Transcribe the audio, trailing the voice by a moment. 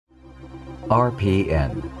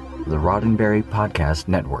RPN, the Roddenberry Podcast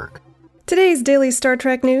Network. Today's daily Star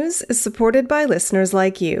Trek news is supported by listeners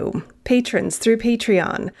like you, patrons through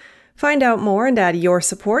Patreon. Find out more and add your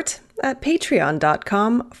support at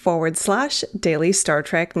patreon.com/daily Star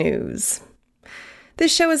Trek news.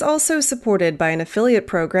 This show is also supported by an affiliate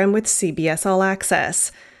program with CBS All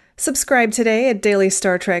Access. Subscribe today at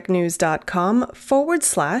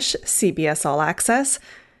dailystartreknews.com/CBS All Access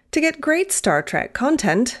to get great Star Trek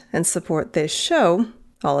content and support this show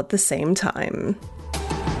all at the same time.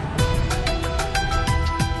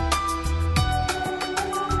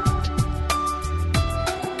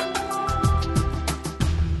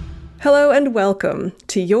 Hello and welcome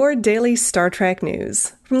to your daily Star Trek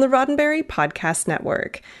news from the Roddenberry Podcast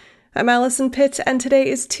Network. I'm Allison Pitt, and today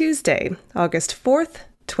is Tuesday, August 4th,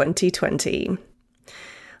 2020.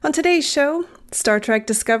 On today's show, Star Trek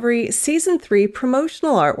Discovery Season 3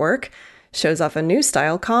 promotional artwork shows off a new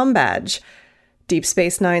style combadge. Deep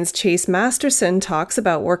Space Nine's Chase Masterson talks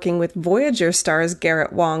about working with Voyager stars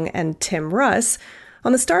Garrett Wang and Tim Russ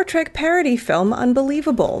on the Star Trek parody film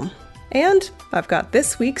Unbelievable. And I've got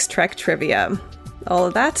this week's Trek trivia. All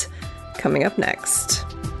of that coming up next.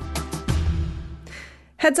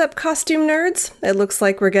 Heads up, costume nerds. It looks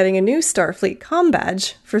like we're getting a new Starfleet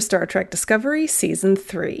combadge for Star Trek Discovery Season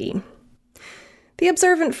 3. The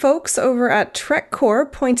observant folks over at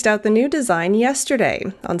TrekCore pointed out the new design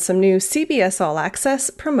yesterday on some new CBS All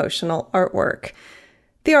Access promotional artwork.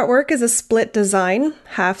 The artwork is a split design,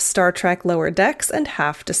 half Star Trek Lower Decks and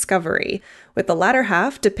half Discovery, with the latter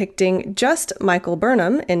half depicting just Michael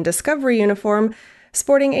Burnham in Discovery uniform,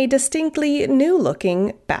 sporting a distinctly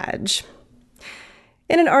new-looking badge.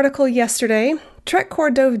 In an article yesterday,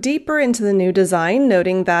 TrekCore dove deeper into the new design,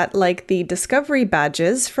 noting that, like the Discovery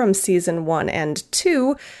badges from Season 1 and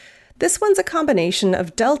 2, this one's a combination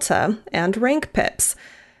of Delta and rank pips.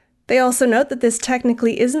 They also note that this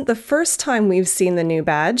technically isn't the first time we've seen the new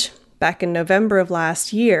badge. Back in November of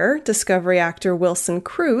last year, Discovery actor Wilson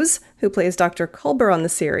Cruz, who plays Dr. Culber on the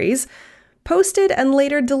series, posted and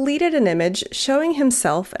later deleted an image showing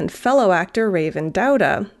himself and fellow actor Raven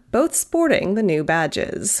Dowda, both sporting the new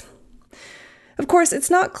badges. Of course, it's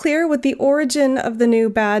not clear what the origin of the new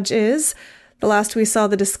badge is. The last we saw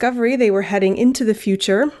the Discovery, they were heading into the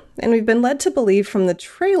future, and we've been led to believe from the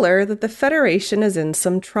trailer that the Federation is in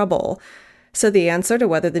some trouble. So the answer to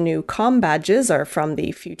whether the new combadges are from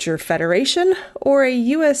the future Federation, or a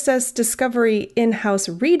USS Discovery in-house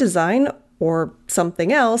redesign, or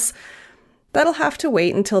something else, that'll have to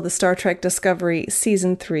wait until the Star Trek Discovery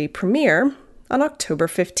Season 3 premiere on October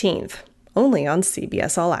 15th, only on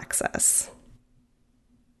CBS All Access.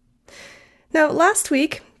 Now, last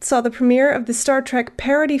week saw the premiere of the Star Trek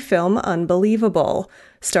parody film Unbelievable,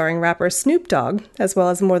 starring rapper Snoop Dogg, as well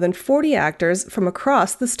as more than 40 actors from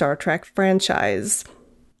across the Star Trek franchise.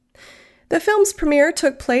 The film's premiere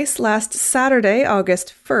took place last Saturday,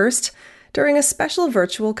 August 1st, during a special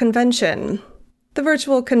virtual convention. The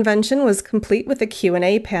virtual convention was complete with a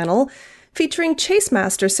Q&A panel featuring Chase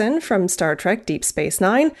Masterson from Star Trek Deep Space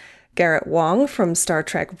Nine, Garrett Wang from Star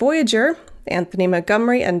Trek Voyager, Anthony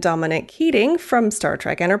Montgomery and Dominic Keating from Star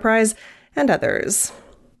Trek Enterprise, and others.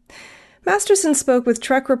 Masterson spoke with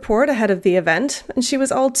Trek Report ahead of the event, and she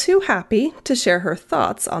was all too happy to share her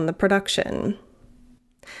thoughts on the production.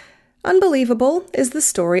 Unbelievable is the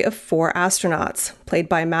story of 4 astronauts, played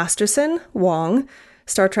by Masterson, Wang,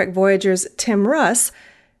 Star Trek Voyager's Tim Russ,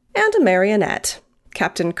 and a marionette,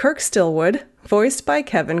 Captain Kirk Stillwood, voiced by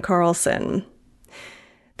Kevin Carlson.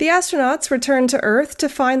 The astronauts return to Earth to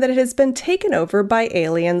find that it has been taken over by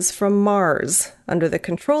aliens from Mars, under the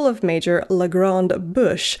control of Major LeGrand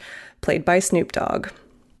Bush, played by Snoop Dogg.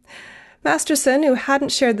 Masterson, who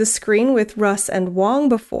hadn't shared the screen with Russ and Wang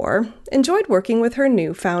before, enjoyed working with her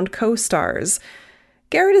newfound co-stars.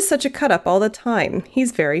 "Garrett is such a cut-up all the time.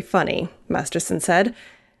 He's very funny," Masterson said.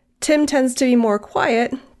 "Tim tends to be more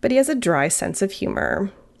quiet, but he has a dry sense of humor."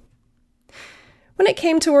 When it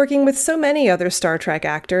came to working with so many other Star Trek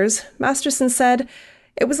actors, Masterson said,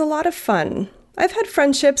 "It was a lot of fun. I've had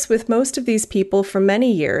friendships with most of these people for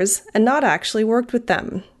many years and not actually worked with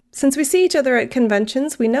them. Since we see each other at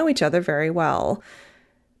conventions, we know each other very well."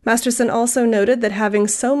 Masterson also noted that having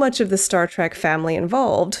so much of the Star Trek family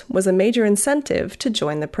involved was a major incentive to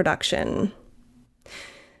join the production.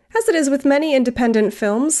 As it is with many independent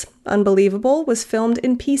films, Unbelievable was filmed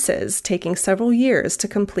in pieces, taking several years to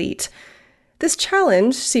complete. This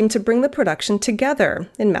challenge seemed to bring the production together,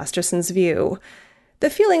 in Masterson's view.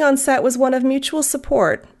 The feeling on set was one of mutual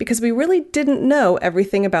support, because we really didn't know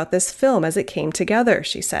everything about this film as it came together,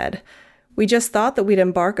 she said. We just thought that we'd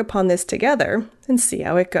embark upon this together and see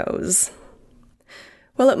how it goes.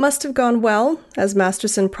 Well, it must have gone well, as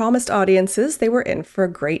Masterson promised audiences they were in for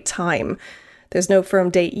a great time. There's no firm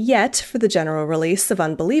date yet for the general release of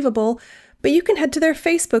Unbelievable, but you can head to their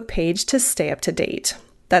Facebook page to stay up to date.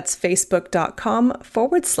 That's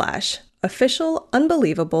facebook.com/official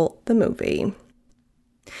Unbelievable the movie.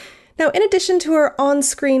 Now, in addition to her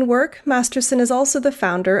on-screen work, Masterson is also the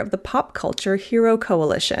founder of the Pop Culture Hero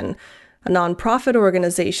Coalition, a nonprofit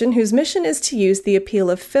organization whose mission is to use the appeal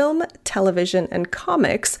of film, television, and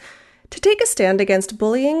comics to take a stand against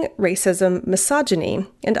bullying, racism, misogyny,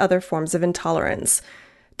 and other forms of intolerance.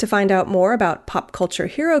 To find out more about Pop Culture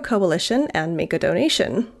Hero Coalition and make a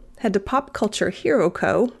donation, head to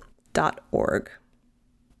popcultureheroco.org.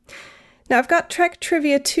 Now, I've got Trek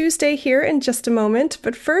Trivia Tuesday here in just a moment,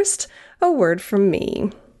 but first, a word from me.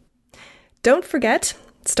 Don't forget,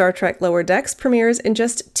 Star Trek Lower Decks premieres in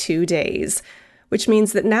just 2 days, which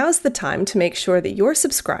means that now's the time to make sure that you're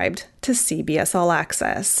subscribed to CBS All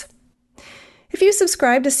Access. If you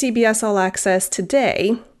subscribe to CBS All Access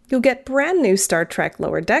today, you'll get brand new Star Trek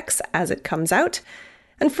Lower Decks as it comes out,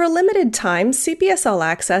 and for a limited time, CBS All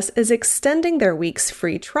Access is extending their week's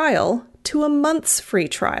free trial to a month's free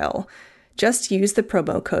trial. Just use the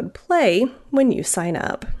promo code PLAY when you sign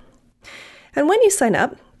up. And when you sign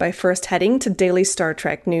up, by first heading to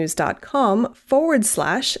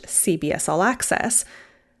dailystartreknews.com/CBS All Access,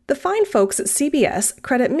 the fine folks at CBS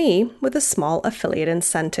credit me with a small affiliate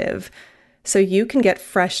incentive, so you can get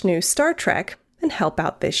fresh new Star Trek and help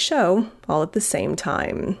out this show all at the same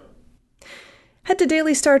time. Head to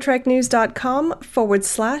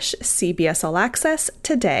dailystartreknews.com/CBS All Access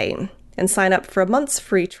today and sign up for a month's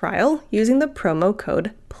free trial using the promo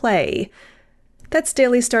code PLAY. That's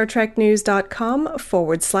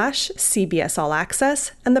dailystartreknews.com/CBS All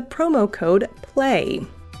Access and the promo code PLAY.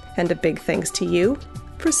 And a big thanks to you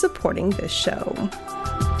for supporting this show.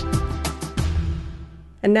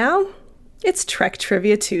 And now, it's Trek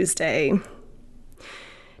Trivia Tuesday.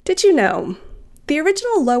 Did you know the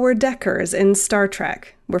original Lower Deckers in Star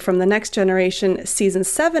Trek were from the Next Generation Season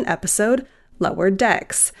 7 episode Lower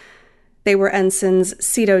Decks? They were ensigns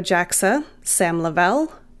Sito Jaxa, Sam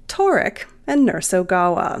Lavelle, Torek, and Nurse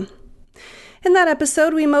Ogawa. In that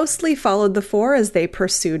episode, we mostly followed the four as they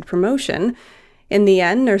pursued promotion. In the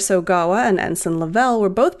end, Nurse Ogawa and Ensign Lavelle were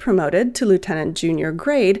both promoted to Lieutenant Junior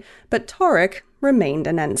grade, but Torek remained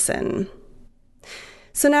an ensign.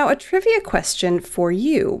 So now a trivia question for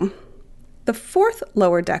you. The fourth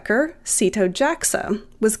lower decker, Sito Jaxa,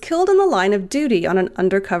 was killed in the line of duty on an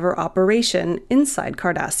undercover operation inside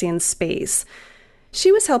Cardassian space.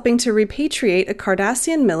 She was helping to repatriate a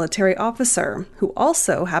Cardassian military officer, who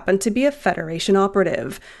also happened to be a Federation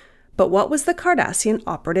operative. But what was the Cardassian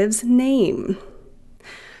operative's name?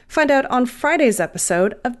 Find out on Friday's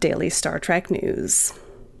episode of Daily Star Trek News.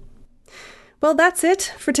 Well, that's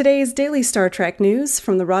it for today's Daily Star Trek News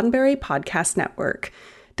from the Roddenberry Podcast Network.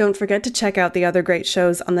 Don't forget to check out the other great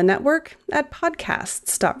shows on the network at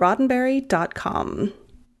podcasts.roddenberry.com.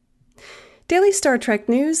 Daily Star Trek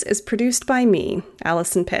News is produced by me,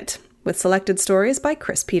 Allison Pitt, with selected stories by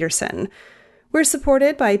Chris Peterson. We're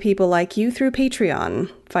supported by people like you through Patreon.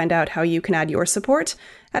 Find out how you can add your support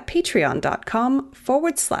at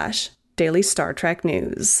patreon.com/Daily Star Trek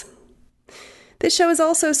News. This show is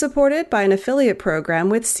also supported by an affiliate program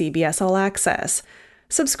with CBS All Access.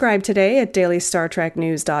 Subscribe today at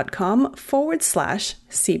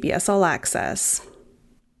dailystartreknews.com/CBS All Access.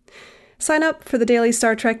 Sign up for the Daily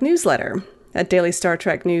Star Trek newsletter at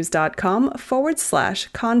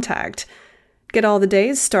dailystartreknews.com/contact. Get all the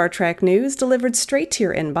day's Star Trek news delivered straight to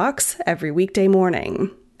your inbox every weekday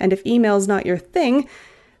morning. And if email's not your thing,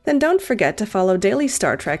 then don't forget to follow Daily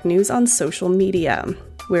Star Trek News on social media.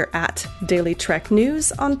 We're at Daily Trek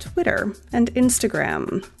News on Twitter and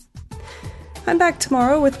Instagram. I'm back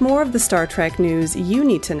tomorrow with more of the Star Trek news you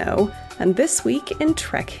need to know, and this week in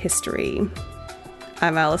Trek history.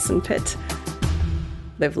 I'm Allison Pitt.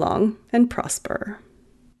 Live long and prosper.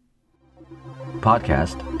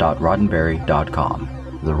 Podcast.roddenberry.com,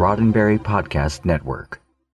 the Roddenberry Podcast Network.